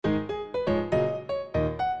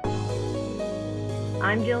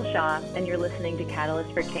I'm Jill Shaw, and you're listening to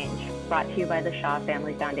Catalyst for Change, brought to you by the Shaw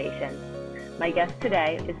Family Foundation. My guest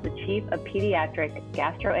today is the Chief of Pediatric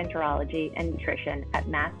Gastroenterology and Nutrition at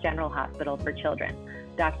Mass General Hospital for Children,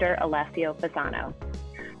 Dr. Alessio Fasano.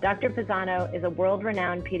 Dr. Fasano is a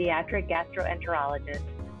world-renowned pediatric gastroenterologist,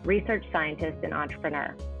 research scientist, and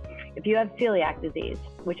entrepreneur. If you have celiac disease,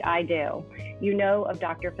 which I do, you know of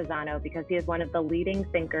Dr. Fasano because he is one of the leading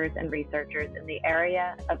thinkers and researchers in the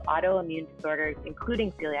area of autoimmune disorders,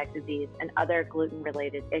 including celiac disease and other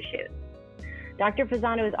gluten-related issues. Dr.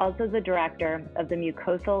 Fasano is also the director of the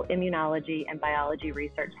Mucosal Immunology and Biology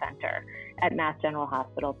Research Center at Mass General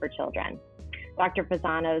Hospital for Children. Dr.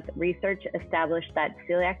 Fasano's research established that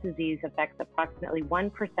celiac disease affects approximately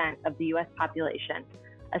 1% of the U.S. population,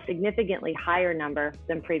 a significantly higher number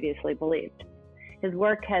than previously believed. His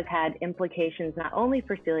work has had implications not only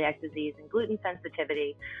for celiac disease and gluten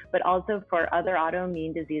sensitivity, but also for other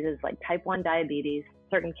autoimmune diseases like type 1 diabetes,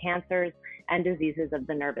 certain cancers, and diseases of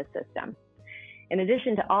the nervous system. In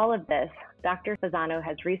addition to all of this, Dr. Fasano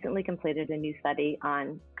has recently completed a new study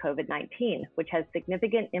on COVID-19, which has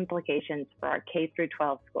significant implications for our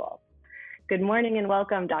K-12 schools. Good morning and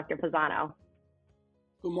welcome, Dr. Fasano.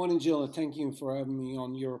 Good morning, Jill, and thank you for having me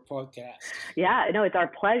on your podcast. Yeah, no, it's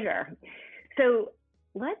our pleasure. So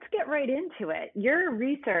let's get right into it. Your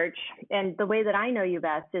research, and the way that I know you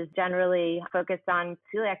best, is generally focused on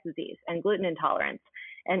celiac disease and gluten intolerance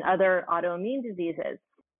and other autoimmune diseases.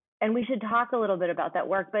 And we should talk a little bit about that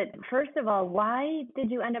work. But first of all, why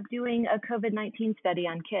did you end up doing a COVID-19 study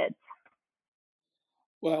on kids?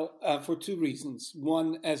 Well, for two reasons.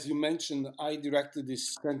 One, as you mentioned, I directed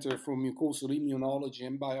this Center for Mucosal Immunology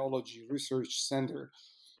and Biology Research Center,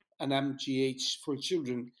 an MGH for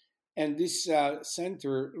children. And this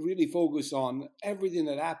center really focused on everything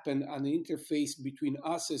that happened on the interface between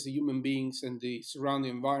us as human beings and the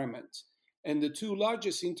surrounding environment. And the two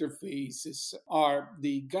largest interfaces are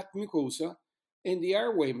the gut mucosa and the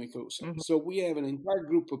airway mucosa. Mm-hmm. So we have an entire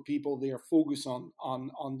group of people that are focused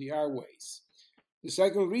on the airways. The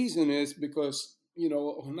second reason is because,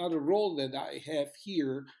 another role that I have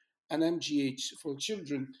here, an MGH for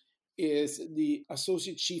children, is the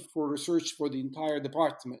Associate Chief for Research for the entire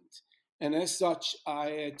department. And as such, I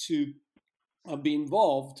had to be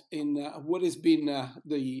involved in what has been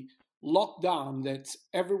the lockdown that's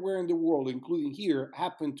everywhere in the world, including here,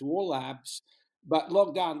 happened to all labs. But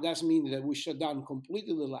lockdown doesn't mean that we shut down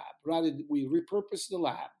completely the lab. Rather, we repurpose the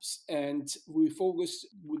labs and we focus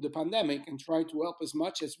with the pandemic and try to help as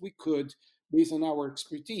much as we could based on our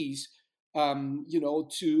expertise,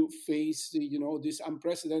 to face these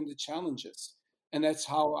unprecedented challenges. And that's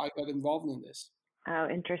how I got involved in this. Oh,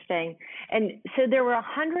 interesting. And so there were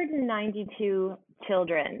 192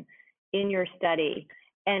 children in your study.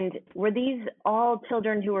 And were these all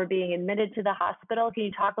children who were being admitted to the hospital? Can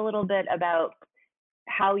you talk a little bit about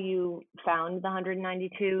how you found the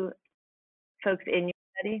 192 folks in your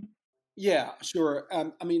study? Yeah, sure.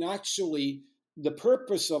 Actually, the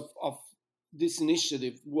purpose of this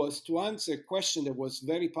initiative was to answer a question that was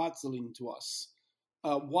very puzzling to us.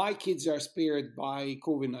 Why kids are spared by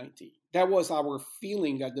COVID-19. That was our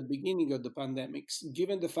feeling at the beginning of the pandemics,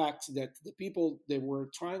 given the fact that the people that were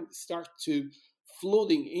trying to start to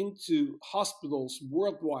flooding into hospitals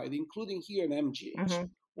worldwide, including here in MGH, mm-hmm.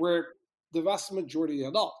 were the vast majority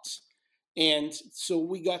adults. And so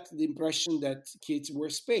we got the impression that kids were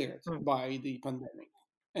spared by the pandemic.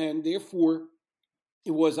 And therefore,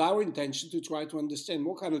 it was our intention to try to understand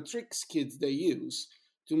what kind of tricks kids they use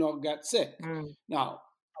to not get sick. Now,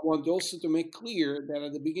 I want also to make clear that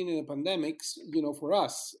at the beginning of pandemics, for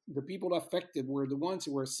us, the people affected were the ones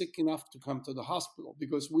who were sick enough to come to the hospital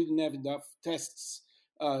because we didn't have enough tests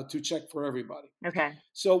to check for everybody. Okay.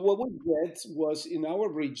 So what we did was in our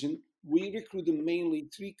region, we recruited mainly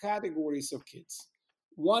three categories of kids.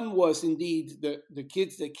 One was indeed the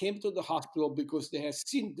kids that came to the hospital because they had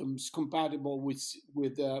symptoms compatible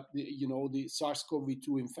with the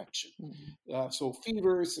SARS-CoV-2 infection. Mm-hmm. So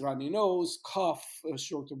fevers, runny nose, cough,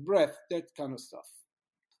 short of breath, that kind of stuff.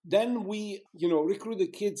 Then we,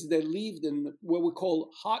 recruited kids that lived in what we call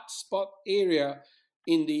hotspot area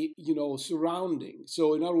in the, surrounding.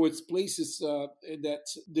 So in other words, places that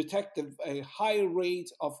detected a high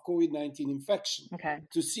rate of COVID-19 infection, okay,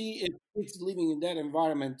 to see if kids living in that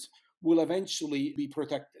environment will eventually be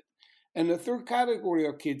protected. And the third category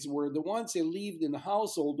of kids were the ones that lived in a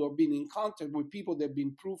household or been in contact with people that have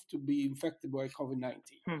been proved to be infected by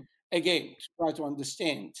COVID-19. Again, to try to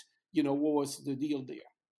understand, what was the deal there.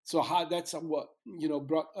 So that's what,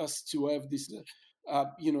 brought us to have this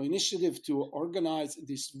initiative to organize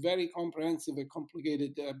this very comprehensive and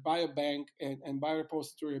complicated biobank and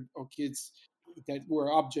biorepository of kids that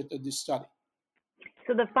were object of this study.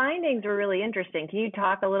 So the findings were really interesting. Can you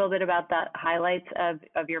talk a little bit about the highlights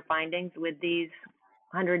of your findings with these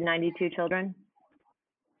 192 children?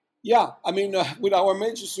 Yeah, I mean, with our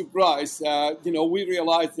major surprise, we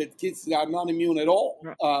realized that kids are not immune at all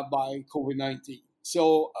by COVID-19.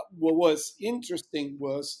 So what was interesting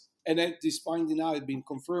was, and then this finding now had been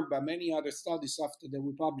confirmed by many other studies after that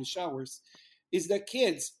we published ours, is that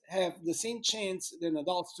kids have the same chance than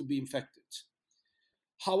adults to be infected.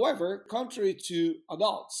 However, contrary to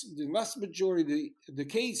adults, the vast majority of the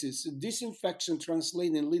cases, this infection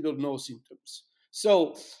translates in little or no symptoms.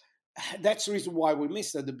 So that's the reason why we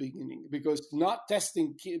missed at the beginning, because not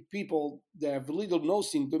testing people that have little or no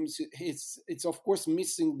symptoms, it's of course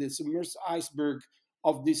missing the submerged iceberg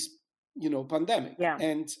of this pandemic. Yeah.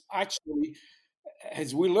 And actually,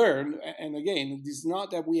 as we learn, and again, it's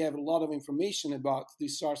not that we have a lot of information about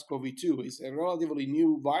this SARS-CoV-2. It's a relatively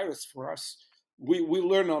new virus for us. We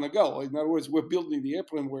learn on the go. In other words, we're building the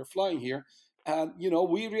airplane, we're flying here.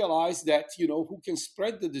 We realize that, who can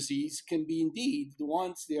spread the disease can be indeed the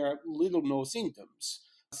ones that are little no symptoms.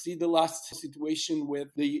 See the last situation with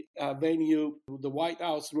the venue, the White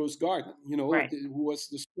House Rose Garden, right. Who was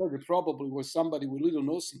the spreader probably was somebody with little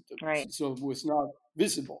no symptoms. Right. So it was not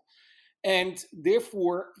visible. And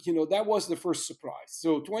therefore, that was the first surprise.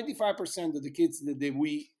 So 25% of the kids that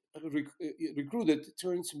we recruited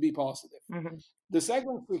turned to be positive. Mm-hmm. The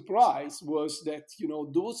second surprise was that,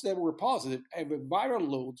 those that were positive have a viral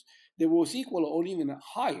load that was equal or even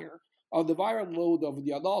higher of the viral load of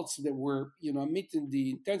the adults that were, admitted in the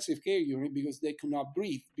intensive care unit because they could not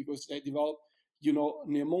breathe, because they developed,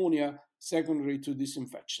 pneumonia secondary to this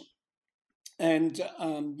infection. And,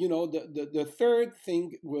 the third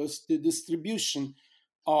thing was the distribution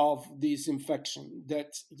of this infection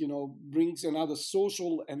that, brings another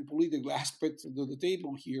social and political aspect to the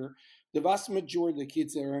table here. The vast majority of the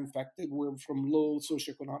kids that are infected were from low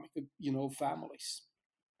socioeconomic, families.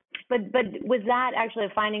 But was that actually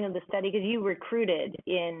a finding of the study? Because you recruited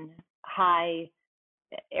in high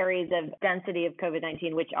areas of density of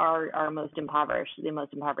COVID-19, which are the most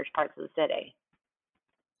impoverished parts of the city.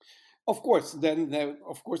 Of course,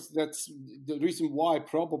 that's the reason why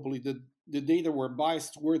probably the data were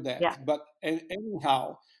biased toward that. Yeah. But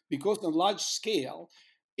anyhow, because on large scale,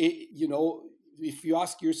 if you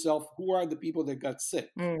ask yourself who are the people that got sick,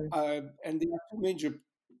 and there are two major,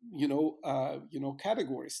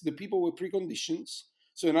 categories: the people with preconditions.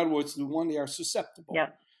 So in other words, the one they are susceptible. Yeah.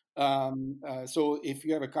 So if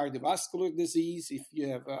you have a cardiovascular disease, if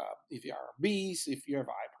you are obese, if you have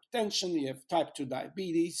hypertension, you have type 2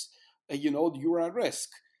 diabetes, you're at risk.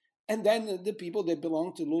 And then the people that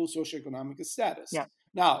belong to low socioeconomic status. Yeah.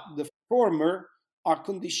 Now, the former are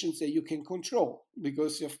conditions that you can control,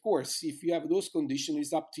 because, of course, if you have those conditions,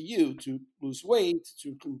 it's up to you to lose weight,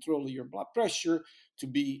 to control your blood pressure, to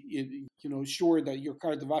be, sure that your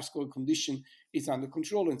cardiovascular condition is under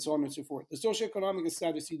control, and so on and so forth. The socioeconomic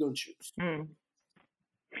status you don't choose.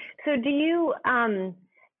 So do you,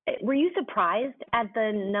 were you surprised at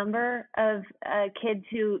the number of kids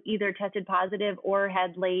who either tested positive or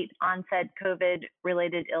had late onset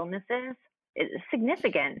COVID-related illnesses? It's a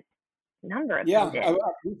significant number of them did.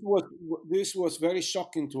 This was very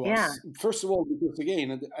shocking to us. Yeah. First of all, because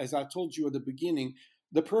again, as I told you at the beginning,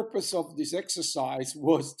 the purpose of this exercise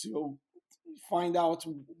was to find out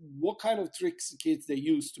what kind of tricks kids they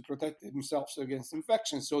use to protect themselves against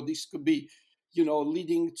infection. So this could be,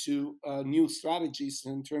 leading to new strategies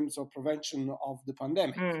in terms of prevention of the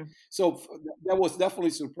pandemic. So that was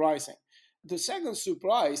definitely surprising. The second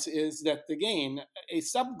surprise is that, again, a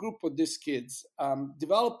subgroup of these kids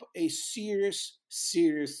develop a serious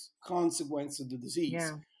consequence of the disease.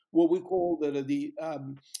 Yeah. What we call the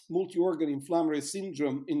multi-organ inflammatory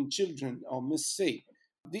syndrome in children, or MIS-C.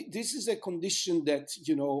 This is a condition that,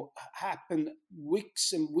 happened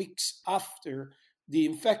weeks and weeks after the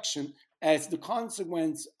infection as the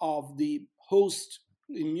consequence of the host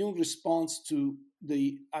immune response to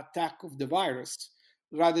the attack of the virus,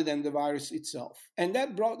 rather than the virus itself. And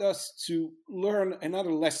that brought us to learn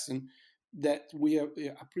another lesson that we have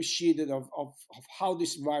appreciated of how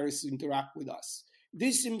this virus interact with us.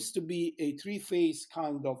 This seems to be a three-phase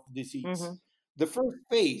kind of disease. Mm-hmm. The first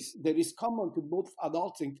phase that is common to both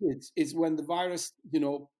adults and kids is when the virus,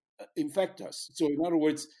 infect us. So in other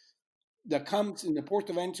words, that comes in the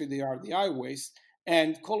port of entry, they are the airways,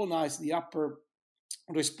 and colonize the upper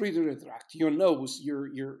respiratory tract, your nose, your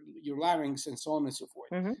larynx, and so on and so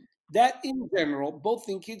forth. Mm-hmm. That, in general, both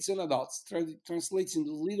in kids and adults, translates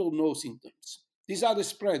into little no symptoms. These are the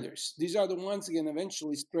spreaders. These are the ones that can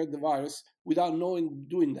eventually spread the virus without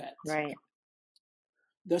doing that. Right.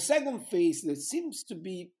 The second phase that seems to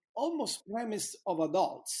be almost premise of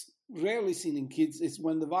adults, rarely seen in kids, is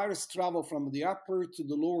when the virus travels from the upper to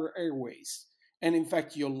the lower airways and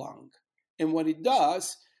infect your lung. And what it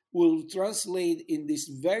does will translate in this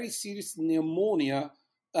very serious pneumonia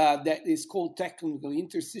that is called technically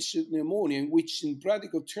interstitial pneumonia, in which in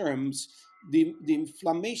practical terms, the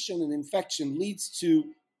inflammation and infection leads to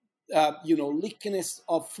leakiness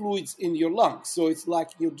of fluids in your lungs. So it's like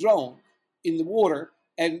you're drowned in the water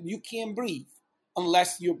and you can't breathe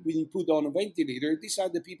unless you've been put on a ventilator. These are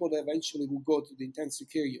the people that eventually will go to the intensive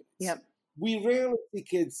care units. Yep. We rarely see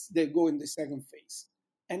kids that go in the second phase.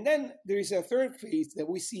 And then there is a third phase that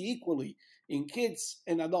we see equally in kids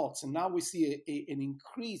and adults. And now we see an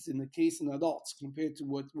increase in the case in adults compared to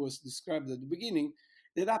what was described at the beginning,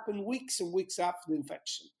 that happened weeks and weeks after the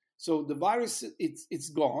infection. So the virus, it's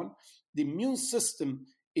gone. The immune system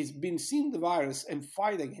is been seeing the virus and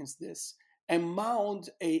fight against this and mount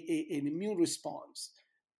an immune response.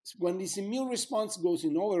 When this immune response goes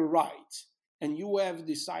in override, and you have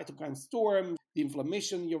the cytokine storm, the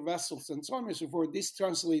inflammation in your vessels, and so on and so forth, this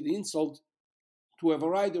translates the insult to a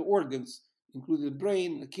variety of organs, including the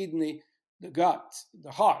brain, the kidney, the gut,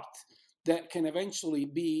 the heart, that can eventually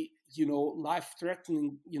be,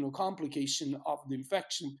 life-threatening, complication of the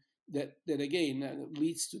infection that again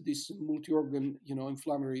leads to this multi-organ,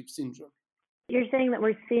 inflammatory syndrome. You're saying that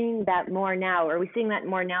we're seeing that more now. Are we seeing that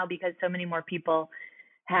more now because so many more people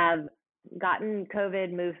have gotten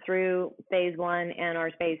COVID, moved through phase 1 and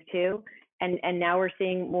or phase 2, and now we're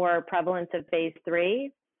seeing more prevalence of phase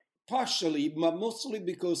 3? Partially, but mostly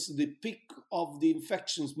because the peak of the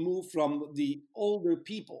infections move from the older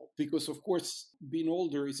people, because of course being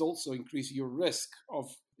older is also increasing your risk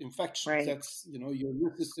of infections. Right. That's, your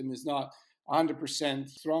immune system is not 100%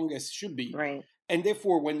 strong as it should be. Right. And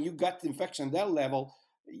therefore, when you got the infection at that level,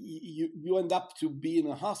 you end up to be in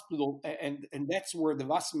a hospital, and that's where the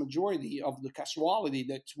vast majority of the casualty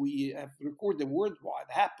that we have recorded worldwide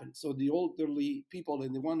happened. So the elderly people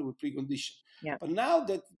and the one with precondition. Yeah. But now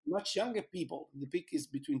that much younger people, the peak is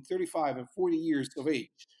between 35 and 40 years of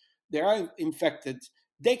age, they are infected.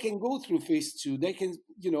 They can go through phase 2. They can,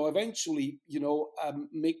 eventually,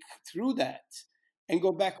 make through that and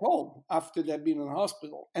go back home after they've been in the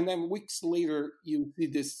hospital. And then weeks later, you see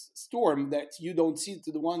this storm that you don't see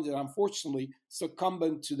to the ones that unfortunately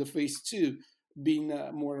succumbed to the phase 2 being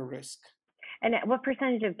more at risk. And what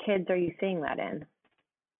percentage of kids are you seeing that in?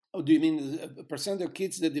 Oh, do you mean the percent of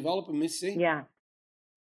kids that develop a MIS-C? Yeah.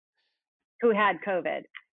 Who had COVID?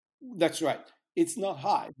 That's right. It's not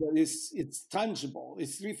high, but it's tangible.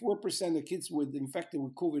 It's 3-4% of kids infected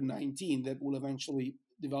with COVID-19 that will eventually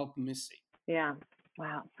develop a MIS-C. Yeah.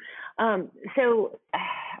 Wow. So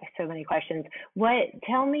many questions.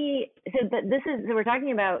 Tell me, so we're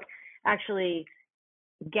talking about actually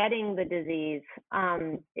getting the disease.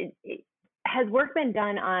 Has work been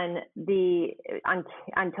done on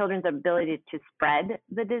children's ability to spread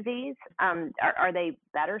the disease? Are they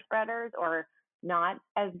better spreaders or not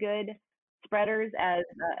as good spreaders as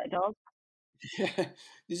adults? Yeah,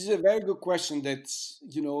 this is a very good question that's,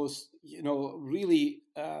 really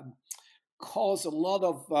caused a lot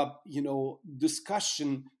of,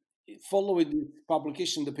 discussion following the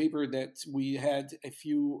publication, the paper that we had a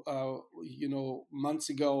few, months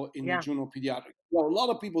ago in the Journal of Pediatrics. Well, a lot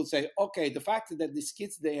of people say, okay, the fact that these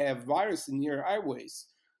kids, they have virus in their airways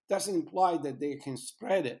doesn't imply that they can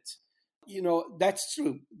spread it. That's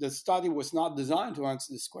true. The study was not designed to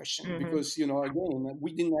answer this question because, again,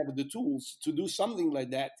 we didn't have the tools to do something like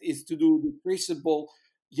that, is to do the traceable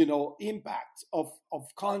impact of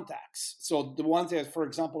contacts. So the ones that, for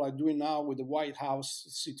example, are doing now with the White House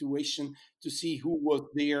situation to see who was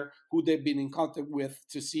there, who they've been in contact with,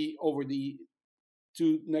 to see over the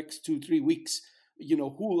next 2-3 weeks,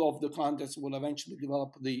 who of the contacts will eventually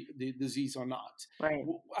develop the disease or not. Right.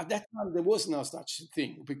 At that time, there was no such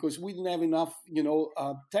thing because we didn't have enough,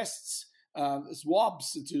 tests,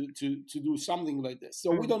 swabs to do something like this.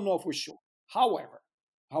 So we don't know for sure. However,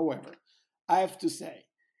 I have to say,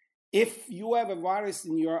 if you have a virus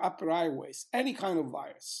in your upper airways, any kind of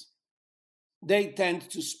virus, they tend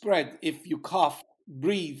to spread if you cough,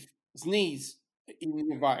 breathe, sneeze in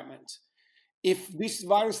the environment. If this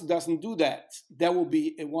virus doesn't do that, that will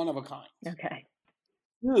be a one of a kind. Okay.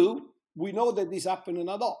 2, we know that this happens in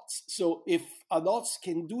adults. So if adults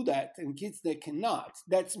can do that and kids that cannot,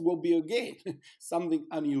 that will be again something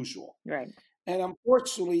unusual. Right. And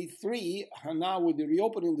unfortunately, 3, now with the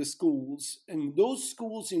reopening the schools, and those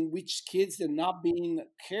schools in which kids are not being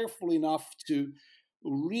careful enough to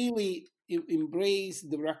really embrace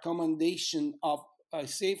the recommendation of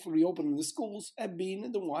safely reopening the schools have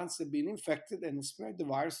been the ones that have been infected and spread the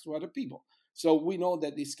virus to other people. So we know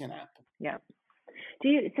that this can happen. Yeah.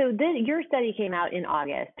 Your study came out in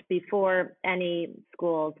August before any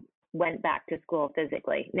schools went back to school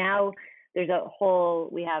physically. Now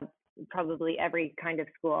we have probably every kind of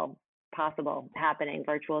school possible happening,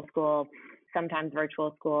 virtual school, sometimes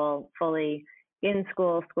virtual school, fully in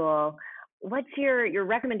school. What's your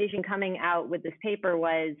recommendation coming out with this paper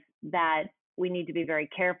was that we need to be very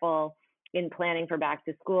careful in planning for back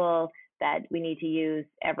to school, that we need to use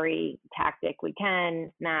every tactic we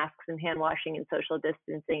can, masks and hand washing and social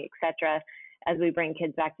distancing, et cetera, as we bring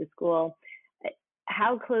kids back to school.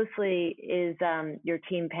 How closely is your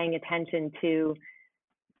team paying attention to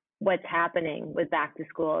what's happening with back to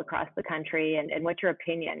school across the country, and what's your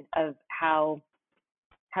opinion of how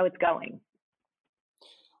it's going?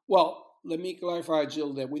 Well, let me clarify,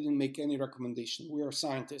 Jill, that we didn't make any recommendation. We are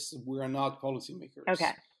scientists. We are not policymakers.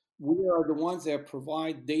 Okay. We are the ones that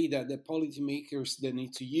provide data that policymakers then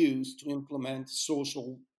need to use to implement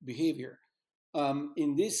social behavior.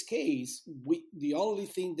 In this case, the only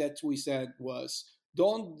thing that we said was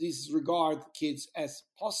don't disregard kids as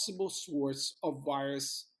possible source of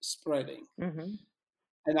virus spreading. Mm-hmm.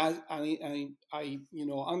 And I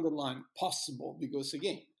underline possible because,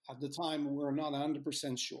 again, at the time, we're not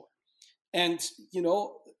 100% sure. And,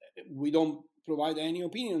 we don't provide any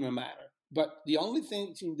opinion on the matter. But the only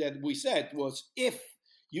thing that we said was if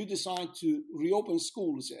you decide to reopen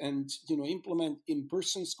schools and, implement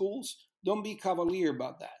in-person schools, don't be cavalier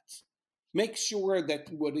about that. Make sure that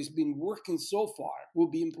what has been working so far will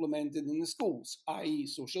be implemented in the schools, i.e.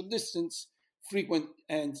 social distance, frequent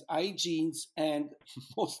and hygienes, and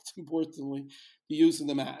most importantly, the use of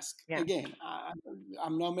the mask. Yeah. Again,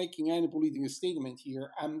 I'm not making any political statement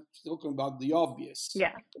here. I'm talking about the obvious.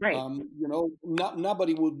 Yeah, right.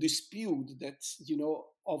 Nobody will dispute that,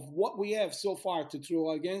 of what we have so far to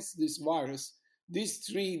throw against this virus, these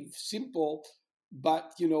three simple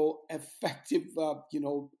but, effective,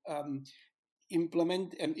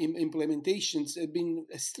 implementations have been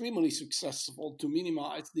extremely successful to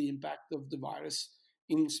minimize the impact of the virus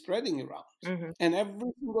in spreading around. Mm-hmm. And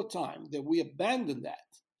every single time that we abandon that,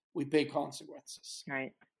 we pay consequences.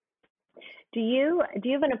 Right. Do you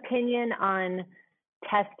have an opinion on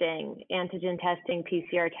testing, antigen testing,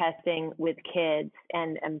 PCR testing with kids,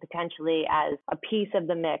 and potentially as a piece of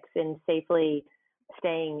the mix in safely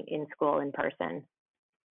staying in school in person?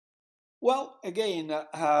 Well, again,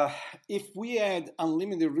 if we had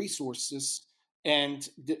unlimited resources and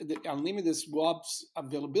the unlimited swabs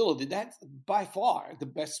availability, that's by far the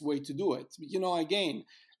best way to do it. Again,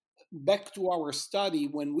 back to our study,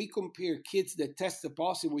 when we compare kids that tested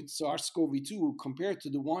positive with SARS-CoV-2 compared to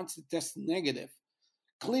the ones that tested negative,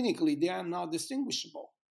 clinically, they are not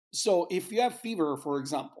distinguishable. So if you have fever, for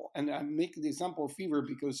example, and I make the example of fever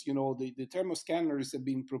because, the thermoscanners have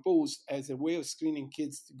been proposed as a way of screening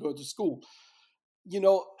kids to go to school.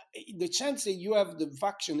 The chance that you have the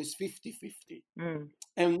vaccine is 50-50. Mm.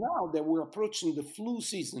 And now that we're approaching the flu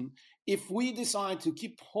season, if we decide to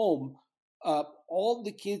keep home all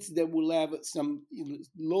the kids that will have some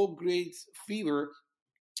low-grade fever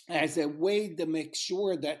as a way to make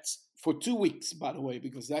sure that for 2 weeks, by the way,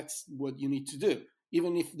 because that's what you need to do,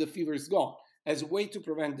 even if the fever is gone, as a way to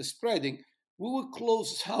prevent the spreading, we will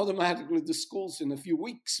close automatically the schools in a few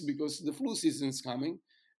weeks because the flu season is coming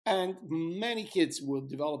and many kids will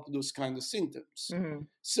develop those kind of symptoms. Mm-hmm.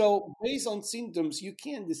 So based on symptoms, you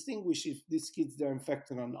can't distinguish if these kids are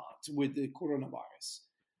infected or not with the coronavirus.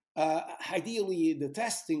 Ideally, the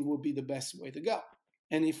testing would be the best way to go.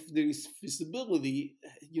 And if there is feasibility,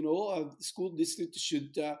 a school district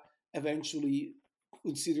should eventually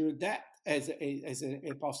consider that as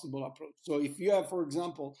a possible approach. So if you have, for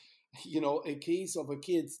example, a case of a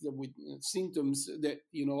kid with symptoms that,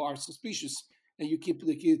 are suspicious and you keep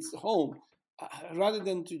the kids home, rather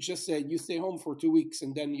than to just say you stay home for 2 weeks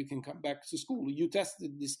and then you can come back to school, you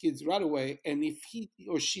tested these kids right away. And if he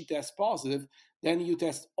or she tests positive, then you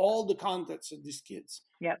test all the contacts of these kids,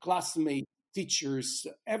 yep. Classmates, teachers,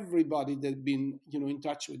 everybody that's been, in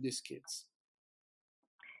touch with these kids.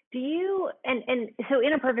 Do you, and so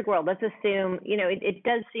in a perfect world, let's assume, it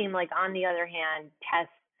does seem like on the other hand,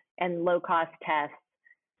 tests and low-cost tests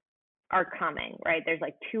are coming, right? There's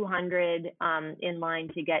like 200 in line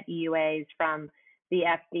to get EUAs from the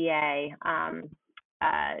FDA,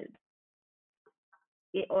 I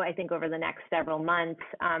think over the next several months.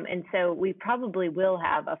 And so we probably will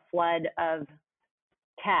have a flood of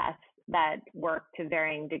tests that work to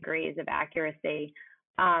varying degrees of accuracy.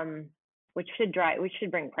 Which should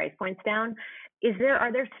bring price points down.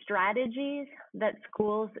 Are there strategies that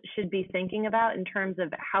schools should be thinking about in terms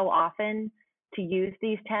of how often to use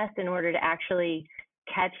these tests in order to actually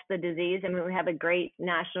catch the disease? I mean, we have a great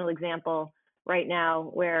national example right now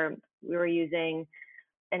where we were using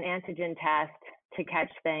an antigen test to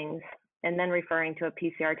catch things and then referring to a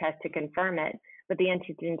PCR test to confirm it. But the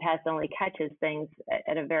antigen test only catches things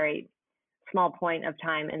at a very small point of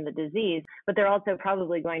time in the disease, but they're also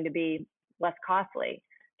probably going to be less costly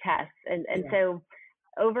tests. And so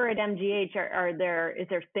over at MGH, is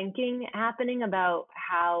there thinking happening about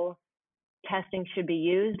how testing should be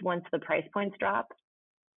used once the price points drop?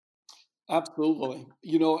 Absolutely.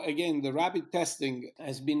 Again, the rapid testing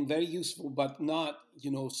has been very useful, but not,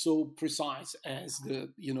 so precise as the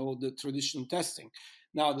traditional testing.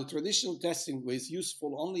 Now, the traditional testing is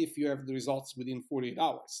useful only if you have the results within 48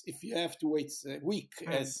 hours. If you have to wait a week,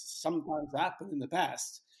 as sometimes happened in the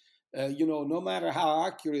past, no matter how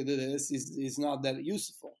accurate it is not that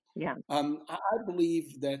useful. Yeah. I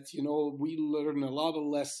believe that, we learn a lot of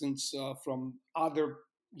lessons from other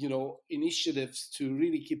initiatives to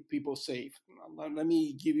really keep people safe. Let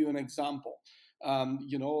me give you an example.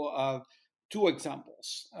 Two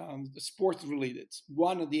examples, sport related.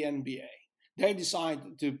 One, the NBA. They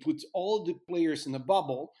decided to put all the players in a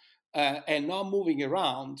bubble and not moving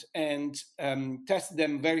around and test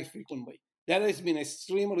them very frequently. That has been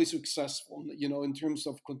extremely successful, in terms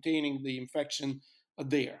of containing the infection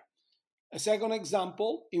there. A second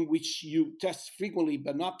example in which you test frequently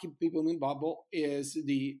but not keep people in bubble is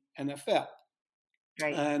the NFL.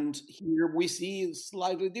 Right. And here we see a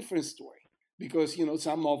slightly different story because,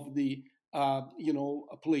 some of the,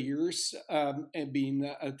 players have been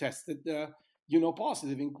tested,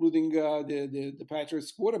 positive, including the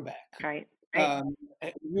Patriots quarterback. Right.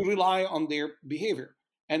 You rely on their behavior.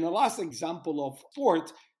 And the last example of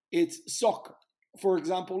sport, it's soccer. For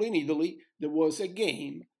example, in Italy, there was a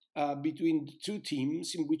game between the two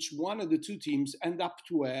teams in which one of the two teams end up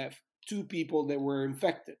to have two people that were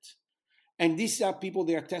infected. And these are people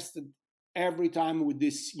that are tested every time with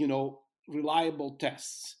this, reliable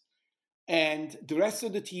tests. And the rest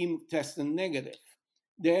of the team tested negative.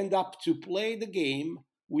 They end up to play the game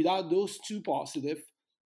without those two positive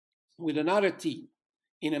with another team.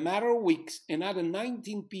 In a matter of weeks, another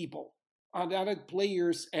 19 people, other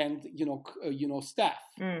players and staff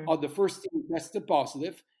of the first team tested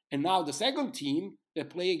positive, and now the second team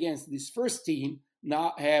that play against this first team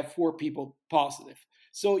now have 4 people positive.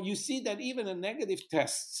 So you see that even a negative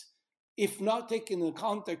test, if not taken in the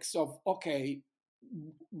context of, okay,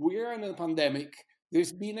 we're in a pandemic,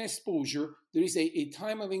 there's been exposure, there is a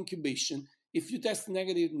time of incubation. If you test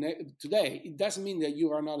negative today, it doesn't mean that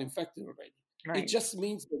you are not infected already. Right. It just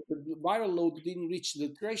means that the viral load didn't reach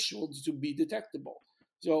the threshold to be detectable.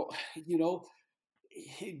 So,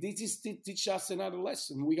 this teach us another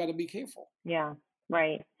lesson. We got to be careful. Yeah,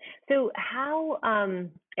 right. So how,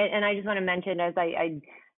 and I just want to mention, as I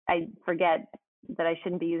forget that I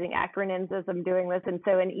shouldn't be using acronyms as I'm doing this. And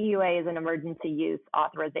so an EUA is an emergency use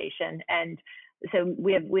authorization. And so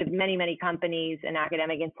we have many companies and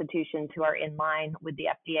academic institutions who are in line with the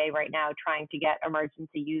FDA right now trying to get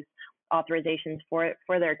emergency use authorizations for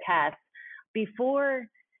their tests. Before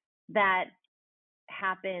that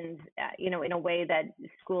happens, in a way that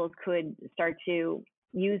schools could start to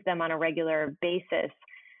use them on a regular basis,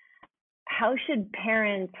 how should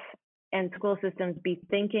parents and school systems be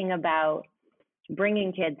thinking about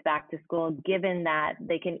bringing kids back to school, given that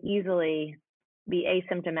they can easily be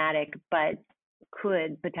asymptomatic, but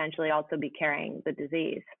could potentially also be carrying the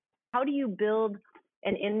disease? How do you build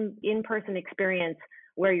an in-person experience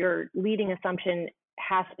where your leading assumption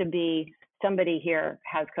has to be somebody here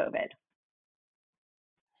has COVID?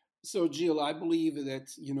 So, Jill, I believe that,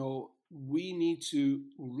 we need to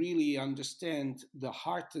really understand the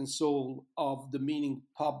heart and soul of the meaning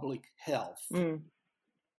public health.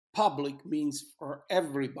 Public means for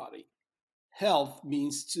everybody. Health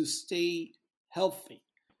means to stay healthy.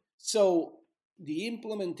 So the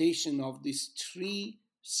implementation of these 3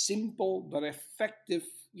 simple but effective,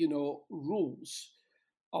 rules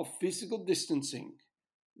of physical distancing,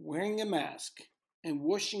 wearing a mask, and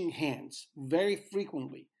washing hands very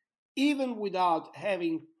frequently, even without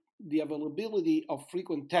having the availability of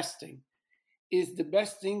frequent testing, is the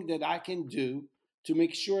best thing that I can do to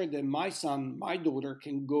make sure that my son, my daughter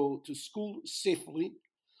can go to school safely,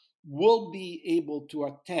 will be able to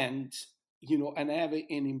attend, and have an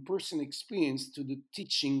in-person experience to the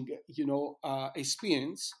teaching,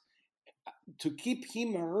 experience, to keep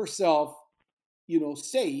him or herself,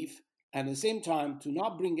 safe, and at the same time to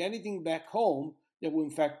not bring anything back home that will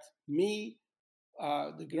infect me,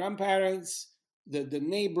 the grandparents, the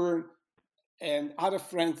neighbor, and other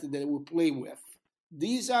friends that we play with.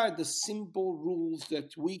 These are the simple rules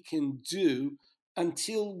that we can do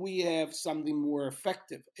until we have something more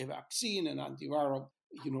effective, a vaccine, an antiviral,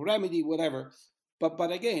 remedy, whatever.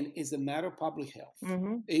 But again, it's a matter of public health.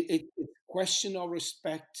 Mm-hmm. It's a question of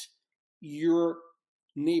respect your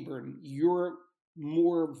neighbor, your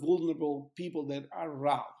more vulnerable people that are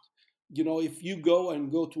around. If you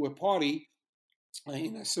go to a party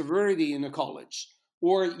in a sorority in a college,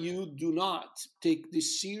 or you do not take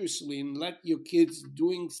this seriously and let your kids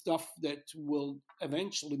doing stuff that will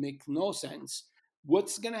eventually make no sense,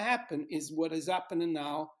 what's going to happen is what is happening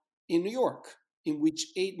now in New York, in which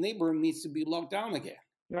 8 neighborhood needs to be locked down again,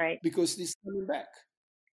 right? Because this is coming back.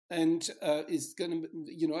 And it's going to,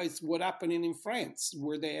 it's what happening in France,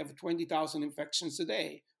 where they have 20,000 infections a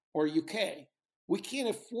day, or UK. We can't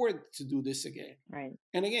afford to do this again. Right.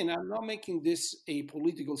 And again, I'm not making this a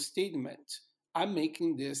political statement. I'm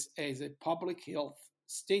making this as a public health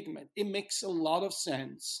statement. It makes a lot of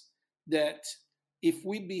sense that if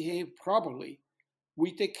we behave properly,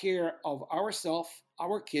 we take care of ourselves,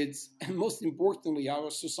 our kids, and most importantly, our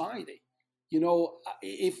society.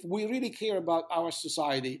 If we really care about our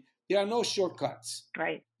society, there are no shortcuts.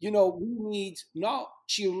 Right. We need not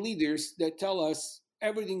cheerleaders that tell us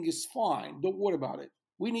everything is fine, don't worry about it.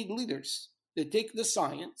 We need leaders that take the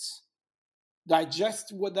science,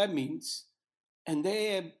 digest what that means, and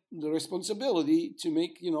they have the responsibility to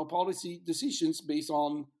make, policy decisions based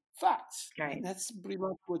on facts. Right. And that's pretty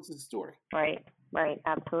much what's the story. Right.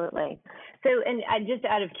 Absolutely. So, and just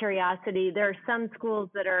out of curiosity, there are some schools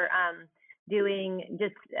that are doing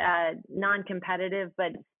just non-competitive,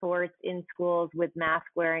 but sports in schools with mask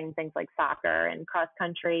wearing, things like soccer and cross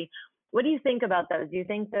country. What do you think about those? Do you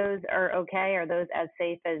think those are okay? Are those as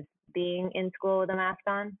safe as being in school with a mask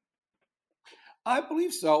on? I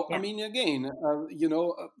believe so. Yeah. I mean, again,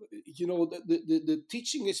 the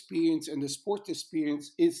teaching experience and the sport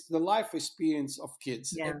experience is the life experience of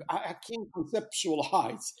kids. Yeah. I can't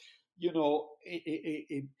conceptualize,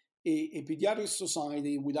 a pediatric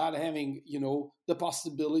society without having, the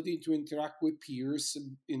possibility to interact with peers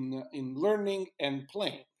in learning and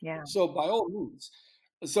playing. Yeah. So by all means.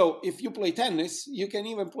 So if you play tennis, you can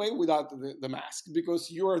even play without the mask,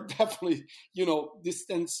 because you are definitely,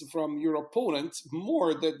 distanced from your opponent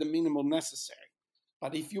more than the minimum necessary.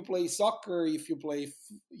 But if you play soccer, if you play,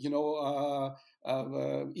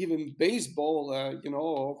 even baseball,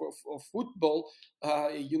 or football,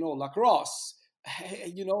 lacrosse,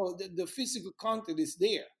 the physical content is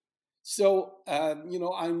there. So, I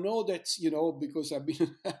know that, because I've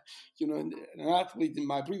been, an athlete in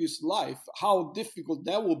my previous life, how difficult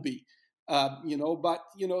that will be, but,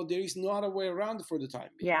 there is not a way around for the time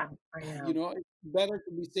being. Yeah, I know. It's better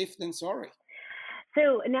to be safe than sorry.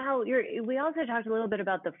 So now we also talked a little bit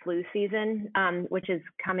about the flu season, which is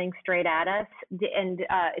coming straight at us. And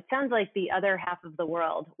it sounds like the other half of the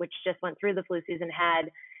world, which just went through the flu season, had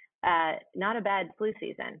not a bad flu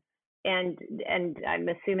season. And I'm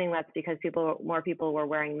assuming that's because more people were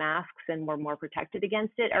wearing masks and were more protected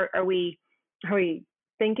against it. Are we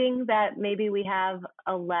thinking that maybe we have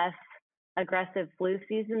a less aggressive flu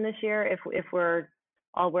season this year if we're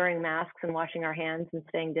all wearing masks and washing our hands and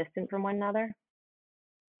staying distant from one another?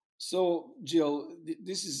 So, Jill,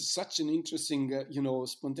 this is such an interesting,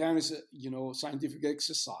 spontaneous, scientific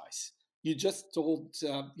exercise. You just told,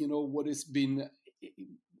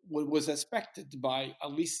 what was expected by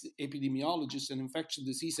at least epidemiologists and infectious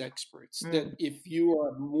disease experts, that if you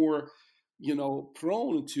are more,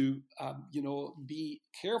 prone to, be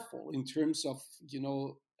careful in terms of,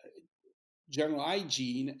 general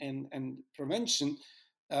hygiene and prevention,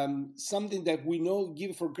 something that we know,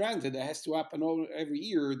 give for granted, that has to happen every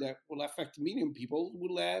year, that will affect a million people,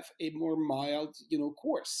 will have a more mild,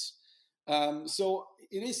 course. So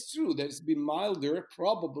it is true that it's been milder,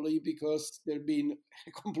 probably because they've been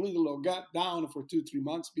completely locked down for 2-3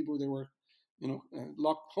 months. People, they were,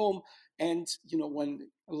 locked home, and when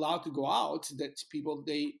allowed to go out, that people,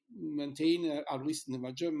 they maintain, at least in the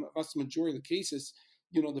vast majority of the cases,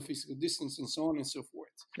 the physical distance and so on and so forth.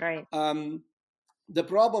 Right. The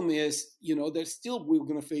problem is, that still we're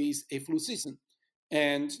going to face a flu season.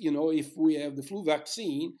 And, if we have the flu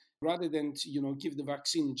vaccine, rather than to, give the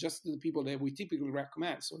vaccine just to the people that we typically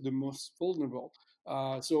recommend, so the most vulnerable,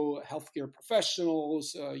 so healthcare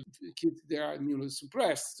professionals, kids that are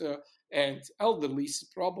immunosuppressed, and elderly,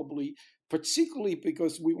 probably, particularly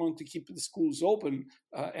because we want to keep the schools open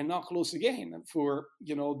and not close again for,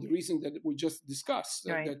 the reason that we just discussed,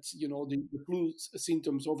 Right. that, the flu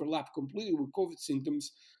symptoms overlap completely with COVID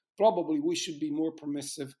symptoms. Probably we should be more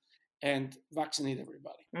permissive and vaccinate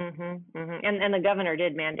everybody. And the governor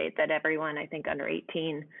did mandate that everyone, I think, under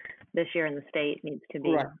 18 this year in the state needs to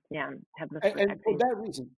be, Correct. have the And for that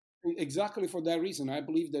reason, exactly for that reason, I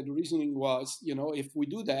believe that the reasoning was, if we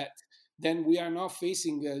do that, then we are not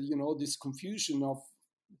facing, this confusion of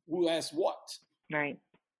who has what. Right.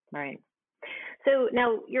 So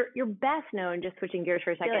now you're best known, just switching gears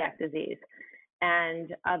for a second, celiac disease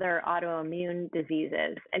and other autoimmune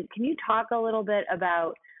diseases. And can you talk a little bit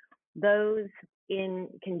about those in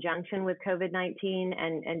conjunction with COVID-19,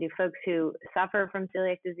 and do folks who suffer from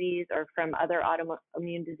celiac disease or from other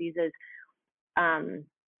autoimmune diseases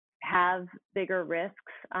have bigger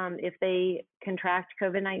risks if they contract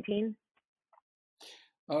COVID-19?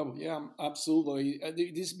 Oh, yeah, absolutely.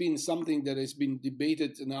 This has been something that has been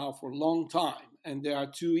debated now for a long time. And there are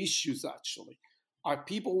two issues, actually. Are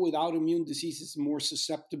people with autoimmune diseases more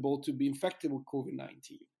susceptible to be infected with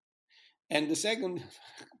COVID-19? And the second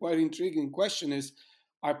quite intriguing question is,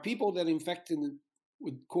 are people that are infected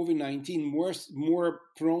with COVID-19 more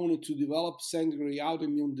prone to develop secondary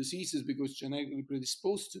autoimmune diseases because genetically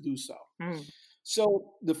predisposed to do so?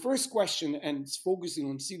 So the first question, and it's focusing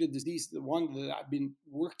on celiac disease, the one that I've been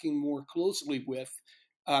working more closely with,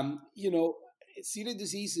 celiac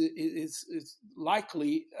disease is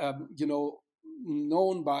likely,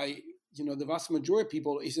 known by, the vast majority of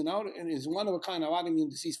people is one of a kind of autoimmune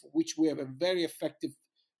disease for which we have a very effective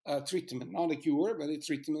treatment, not a cure, but a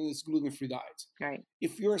treatment is gluten-free diet. Right.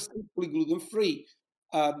 If you're simply gluten-free,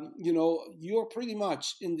 you're pretty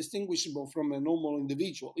much indistinguishable from a normal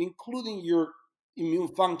individual, including your immune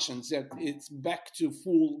functions, that it's back to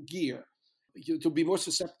full gear. To be more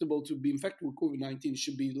susceptible to be infected with COVID-19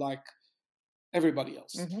 should be like everybody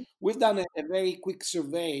else. We've done a very quick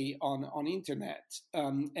survey on internet,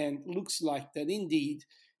 and looks like that indeed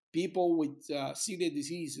people with celiac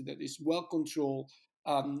disease that is well controlled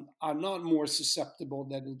are not more susceptible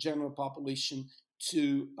than the general population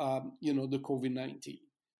to the COVID-19.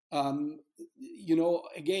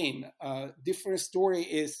 Again, different story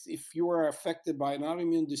is if you are affected by an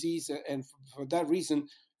autoimmune disease and for that reason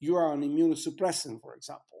you are on immunosuppressant, for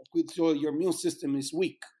example, so your immune system is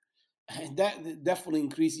weak, and that definitely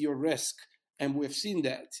increases your risk, and we've seen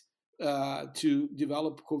that to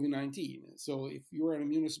develop COVID-19. So if you are an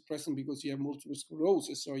immunosuppressant because you have multiple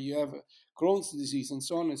sclerosis or you have Crohn's disease and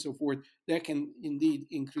so on and so forth, that can indeed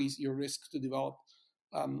increase your risk to develop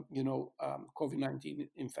COVID-19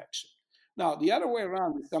 infection. Now, the other way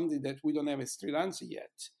around is something that we don't have a straight answer yet,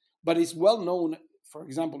 but it's well known, for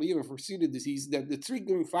example, even for celiac disease, that the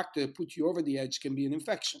triggering factor that puts you over the edge can be an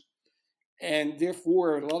infection. And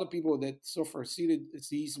therefore, a lot of people that suffer celiac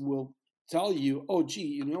disease will tell you, oh, gee,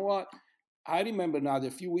 you know what? I remember now that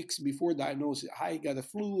a few weeks before diagnosis, I got a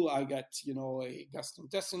flu, I got, a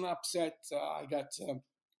gastrointestinal upset, I got,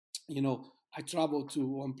 I traveled to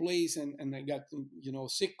one place and I got,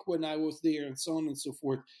 sick when I was there and so on and so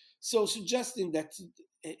forth. So suggesting that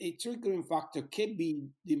a triggering factor can be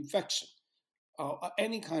the infection,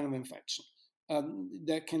 any kind of infection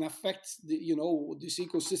that can affect this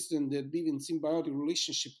ecosystem that live in symbiotic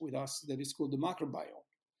relationship with us that is called the microbiome.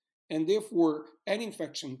 And therefore, any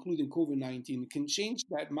infection, including COVID-19, can change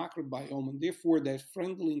that microbiome, and therefore that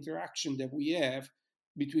friendly interaction that we have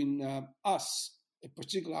between us, in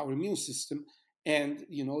particular our immune system, and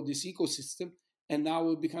this ecosystem, and now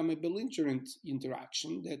will become a belligerent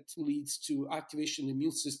interaction that leads to activation of the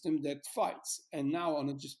immune system that fights. And now, on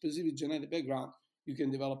a specific genetic background, you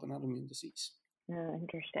can develop an autoimmune disease.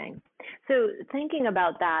 Interesting. So thinking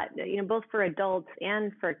about that, both for adults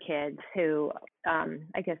and for kids who,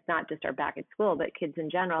 I guess not just are back at school, but kids in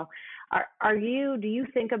general, do you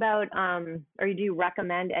think about, or do you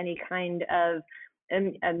recommend any kind of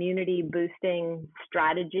immunity boosting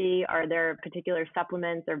strategy? Are there particular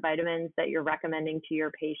supplements or vitamins that you're recommending to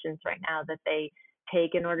your patients right now that they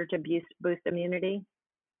take in order to boost immunity?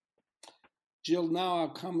 Jill, now I'll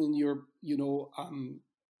come in your,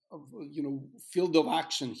 field of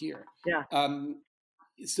action here. Yeah.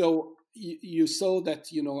 So you saw that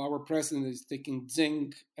our president is taking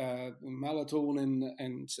zinc, melatonin,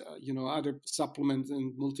 and other supplements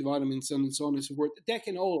and multivitamins and so on and so forth. That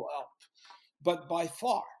can all help, but by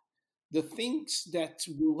far, the things that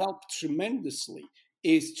will help tremendously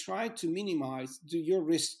is try to minimize your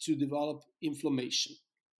risk to develop inflammation,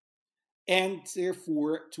 and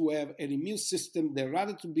therefore to have an immune system that,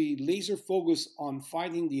 rather to be laser focused on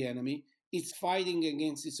fighting the enemy, it's fighting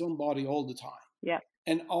against its own body all the time. Yeah.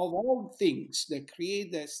 And of all things that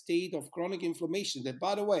create that state of chronic inflammation, that,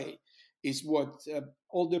 by the way, is what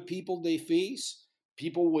older people they face,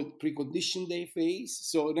 people with precondition they face.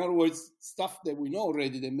 So in other words, stuff that we know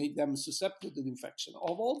already that made them susceptible to the infection.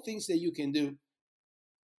 Of all things that you can do,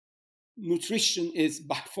 nutrition is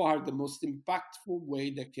by far the most impactful way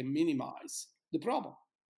that can minimize the problem.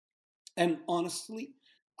 And honestly,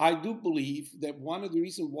 I do believe that one of the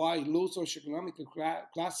reasons why low socioeconomic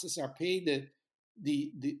classes are paid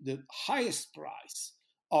the highest price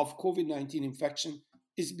of COVID-19 infection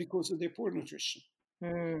is because of their poor nutrition.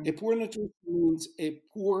 A poor nutrition means a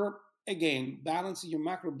poor, again, balance in your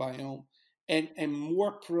microbiome and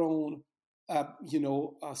more prone,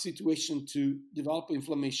 situation to develop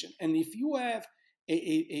inflammation. And if you have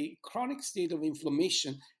a chronic state of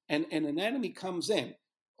inflammation and an enemy comes in,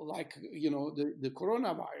 like, the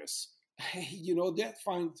coronavirus, that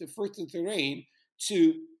finds a fertile terrain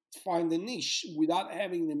to find a niche without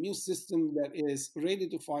having an immune system that is ready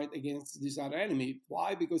to fight against this other enemy.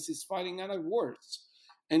 Why? Because it's fighting other wars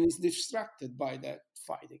and is distracted by that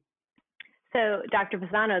fighting. So, Dr.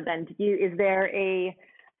 Fasano, then, is there a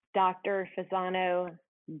Dr. Fasano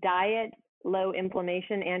diet, low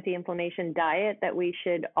inflammation, anti-inflammation diet that we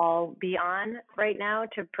should all be on right now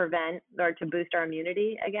to prevent or to boost our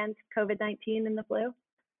immunity against COVID-19 and the flu?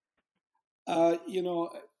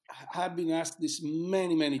 I've been asked this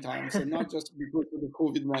many, many times, and not just because of the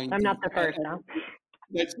COVID-19. I'm not the first, though.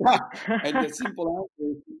 That's not. And the simple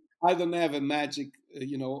answer is, I don't have a magic,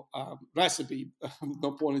 recipe,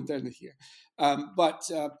 no pun intended here.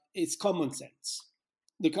 But it's common sense.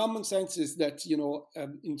 The common sense is that,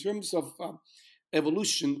 in terms of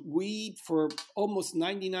evolution, we, for almost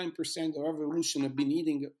 99% of evolution, have been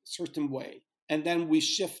eating a certain way. And then we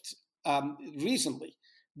shift recently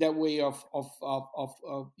that way of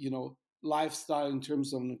lifestyle in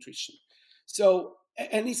terms of nutrition. So,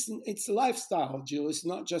 and it's a lifestyle, Jill. It's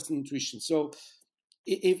not just nutrition. So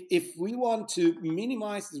if we want to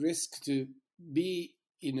minimize the risk to be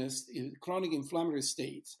in a chronic inflammatory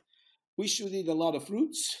state, we should eat a lot of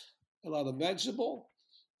fruits, a lot of vegetable,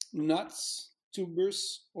 nuts,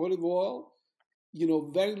 tubers, olive oil,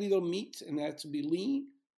 very little meat, and that has to be lean,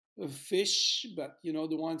 fish, but, the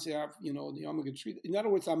ones that have, the omega-3. In other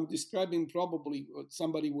words, I'm describing probably what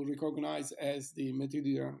somebody would recognize as the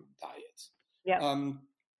Mediterranean diet. Yeah,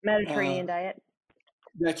 Mediterranean diet.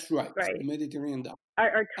 That's right, the Mediterranean diet.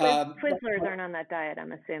 Our Twizzlers aren't on that diet,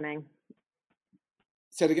 I'm assuming.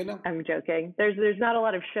 Say it again now? I'm joking. There's not a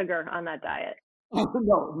lot of sugar on that diet.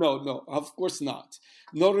 No, of course not.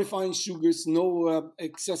 No refined sugars, no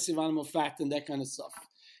excessive animal fat and that kind of stuff.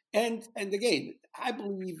 And again, I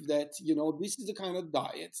believe that, this is the kind of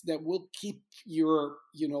diet that will keep your,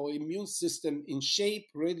 immune system in shape,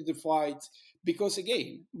 ready to fight, because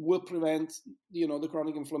again, will prevent, the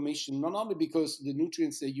chronic inflammation, not only because the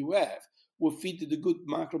nutrients that you have will feed the good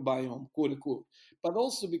microbiome, quote unquote, but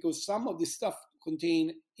also because some of this stuff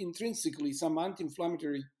contain intrinsically some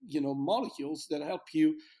anti-inflammatory, molecules that help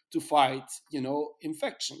you to fight,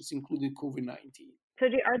 infections, including COVID-19. So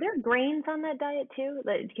are there grains on that diet too?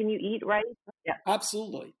 Can you eat rice? Yeah,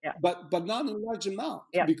 absolutely. Yeah. But not in large amount,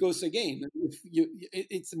 because again,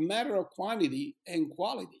 it's a matter of quantity and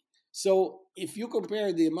quality. So if you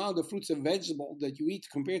compare the amount of fruits and vegetables that you eat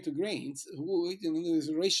compared to grains, there's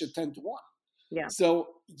a ratio 10 to 1. Yeah. So,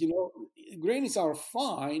 grains are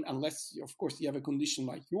fine unless, of course, you have a condition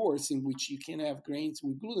like yours in which you can have grains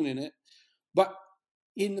with gluten in it, but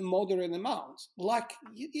in moderate amounts. Like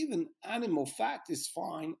even animal fat is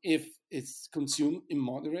fine if it's consumed in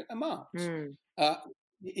moderate amounts.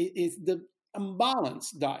 It's the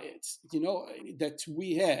unbalanced diets, that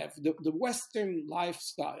we have, the Western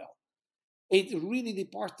lifestyle. It really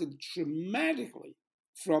departed dramatically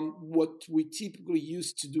from what we typically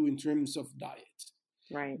used to do in terms of diet.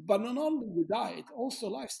 Right. But not only the diet, also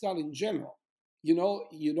lifestyle in general. You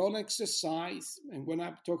don't exercise. And when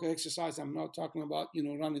I talk exercise, I'm not talking about,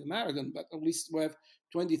 running a marathon, but at least we have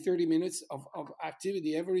 20, 30 minutes of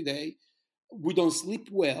activity every day. We don't sleep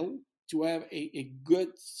well to have a good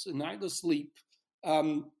night of sleep.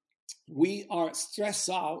 We are stressed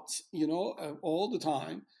out, all the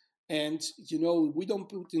time. And, we don't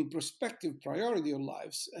put in perspective priority of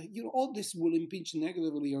lives. All this will impinge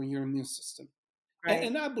negatively on your immune system. Right.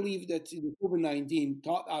 And I believe that COVID-19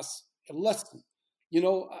 taught us a lesson.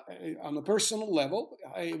 On a personal level,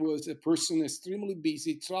 I was a person extremely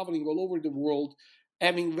busy, traveling all over the world,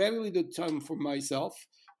 having very little time for myself.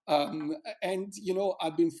 And,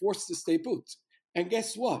 I've been forced to stay put. And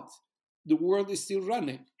guess what? The world is still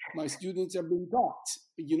running. My students are being taught.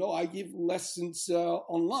 I give lessons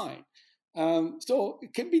online. So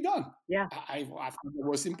it can be done. Yeah. I thought it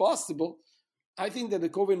was impossible. I think that the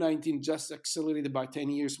COVID-19 just accelerated by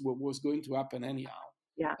 10 years what was going to happen anyhow.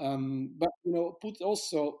 Yeah. But, put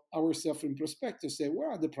also ourselves in perspective, say, where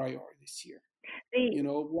are the priorities here?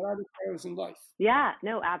 What are the priorities in life? Yeah,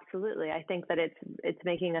 no, absolutely. I think that it's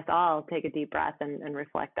making us all take a deep breath and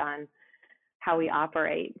reflect on how we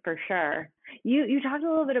operate for sure. You talked a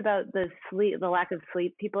little bit about the lack of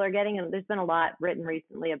sleep people are getting, and there's been a lot written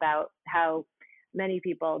recently about how many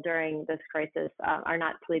people during this crisis are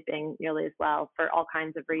not sleeping nearly as well for all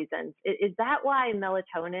kinds of reasons. Is that why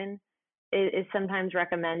melatonin is sometimes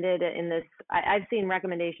recommended in this? I've seen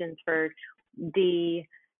recommendations for D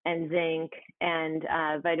and zinc and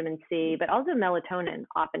vitamin C, but also melatonin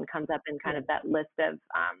often comes up in kind of that list of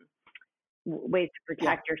ways to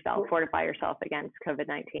protect yourself, fortify yourself against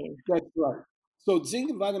COVID-19. That's right. So zinc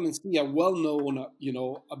and vitamin C are well-known,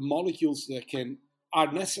 molecules that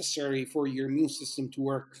are necessary for your immune system to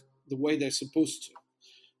work the way they're supposed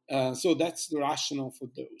to. So that's the rationale for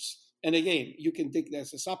those. And again, you can take that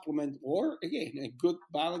as a supplement, or again, a good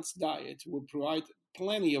balanced diet will provide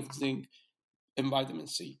plenty of zinc and vitamin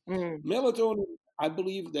C. Melatonin, I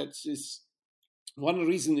believe that is one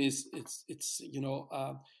reason is it's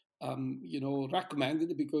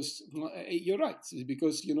recommended because you're right,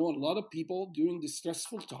 because a lot of people during this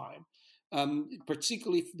stressful time,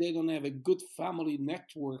 particularly if they don't have a good family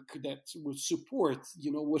network that will support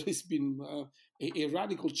what has been a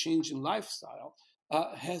radical change in lifestyle,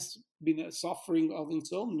 has been suffering of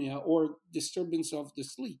insomnia or disturbance of the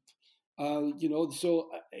sleep. So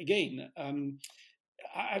again,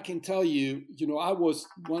 I can tell you, I was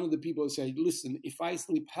one of the people who say, listen, if I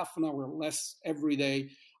sleep half an hour less every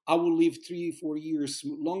day, I will live 3-4 years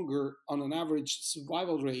longer on an average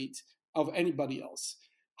survival rate of anybody else.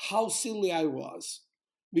 How silly I was.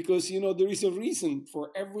 Because, there is a reason for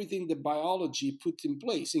everything the biology put in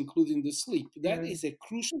place, including the sleep. That is a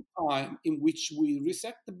crucial time in which we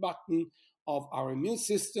reset the button of our immune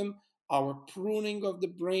system, our pruning of the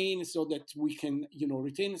brain so that we can,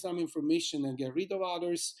 retain some information and get rid of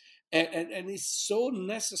others. And it's so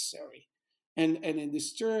necessary. And in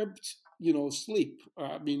disturbed, sleep,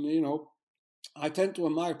 I tend to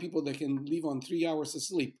admire people that can live on 3 hours of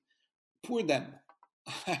sleep. Poor them.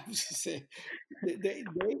 I have to say, they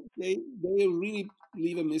really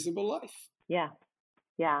live a miserable life. Yeah.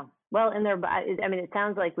 Well, it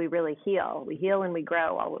sounds like we really heal. We heal and we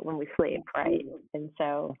grow when we sleep, right? And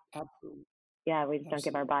so, absolutely. Yeah, we just don't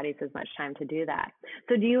give our bodies as much time to do that.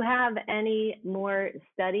 So do you have any more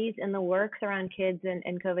studies in the works around kids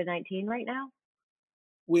and COVID-19 right now?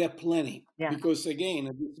 We have plenty. Yeah. Because again,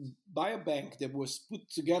 this biobank that was put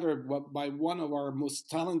together by one of our most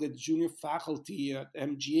talented junior faculty at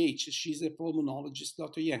MGH, she's a pulmonologist,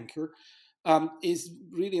 Dr. Yenker, is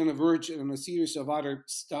really on the verge on a series of other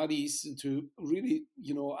studies to really,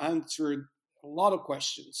 answer a lot of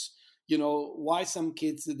questions. Why some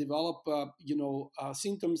kids develop,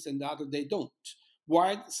 symptoms and the other they don't.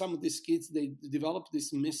 Why some of these kids, they develop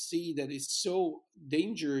this MIS-C that is so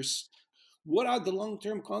dangerous. What are the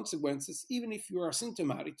long-term consequences, even if you are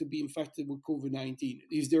asymptomatic, to be infected with COVID-19?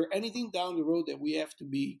 Is there anything down the road that we have to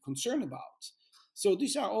be concerned about? So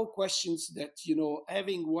these are all questions that,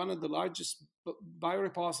 having one of the largest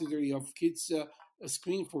biorepository of kids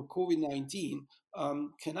screened for COVID-19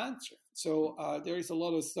 can answer. So there is a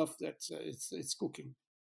lot of stuff that it's cooking.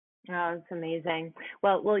 Oh, it's amazing.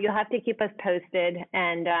 Well, you'll have to keep us posted,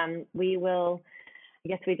 and we will. I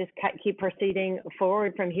guess we just keep proceeding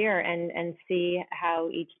forward from here and see how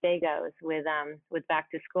each day goes with back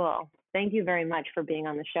to school. Thank you very much for being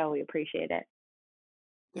on the show. We appreciate it.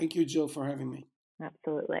 Thank you, Jill, for having me.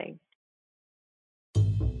 Absolutely.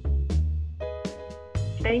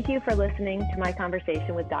 Thank you for listening to my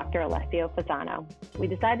conversation with Dr. Alessio Fasano. We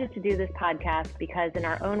decided to do this podcast because in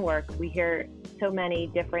our own work, we hear so many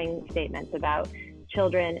differing statements about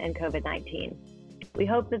children and COVID-19. We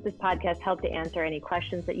hope that this podcast helped to answer any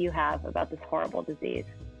questions that you have about this horrible disease.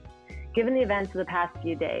 Given the events of the past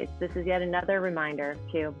few days, this is yet another reminder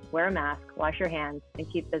to wear a mask, wash your hands, and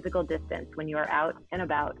keep physical distance when you are out and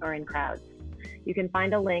about or in crowds. You can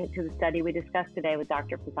find a link to the study we discussed today with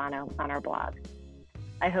Dr. Fasano on our blog.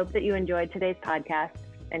 I hope that you enjoyed today's podcast,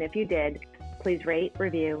 and if you did, please rate,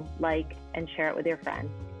 review, like, and share it with your friends.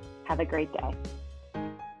 Have a great day.